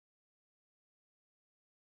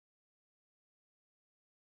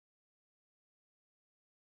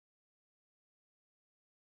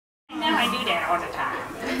No, I do that all the time.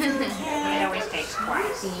 It always takes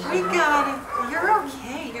twice. We got it. You're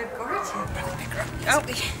okay. You're gorgeous. Oh. There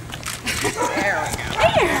we go. There.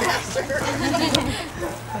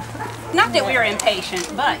 Not that we're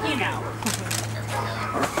impatient, but you know.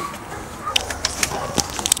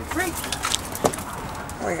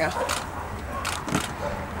 There we go.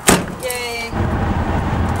 Yay.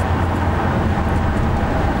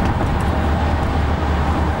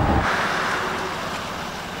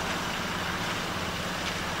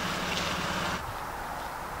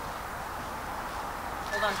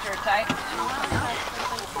 Hold on to her tight.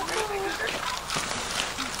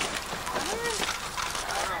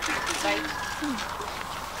 Tight.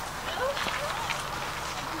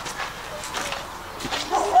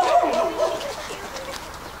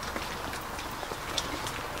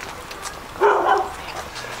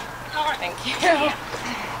 Thank you. Yeah.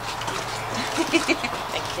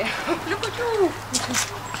 Thank you. Look at you.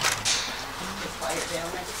 Just while you're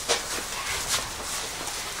doing it.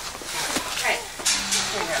 Right.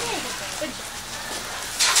 There you go. Good job.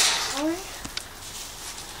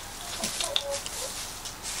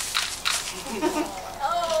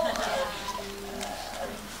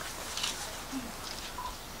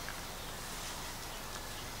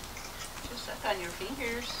 Just suck on your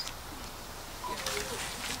fingers.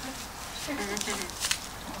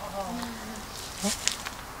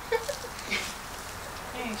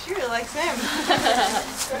 Hey, she really likes him.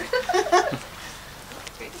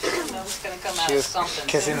 It's gonna come out She of was something.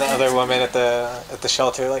 kissing the other woman at the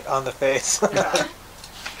shelter, like on the face.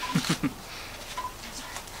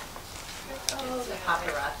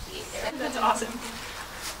 Paparazzi. That's awesome.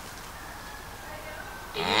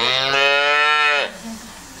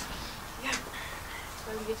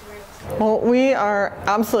 Well, we are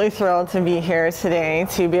absolutely thrilled to be here today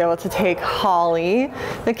to be able to take Holly,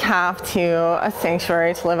 the calf, to a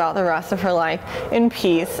sanctuary to live out the rest of her life in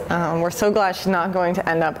peace. We're so glad she's not going to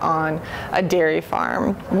end up on a dairy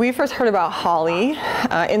farm. We first heard about Holly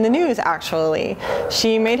in the news, actually.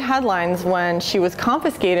 She made headlines when she was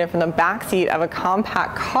confiscated from the backseat of a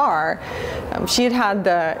compact car. She had had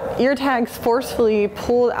the ear tags forcefully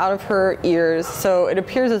pulled out of her ears, so it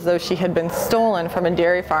appears as though she had been stolen from a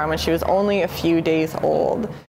dairy farm when she was only a few days old.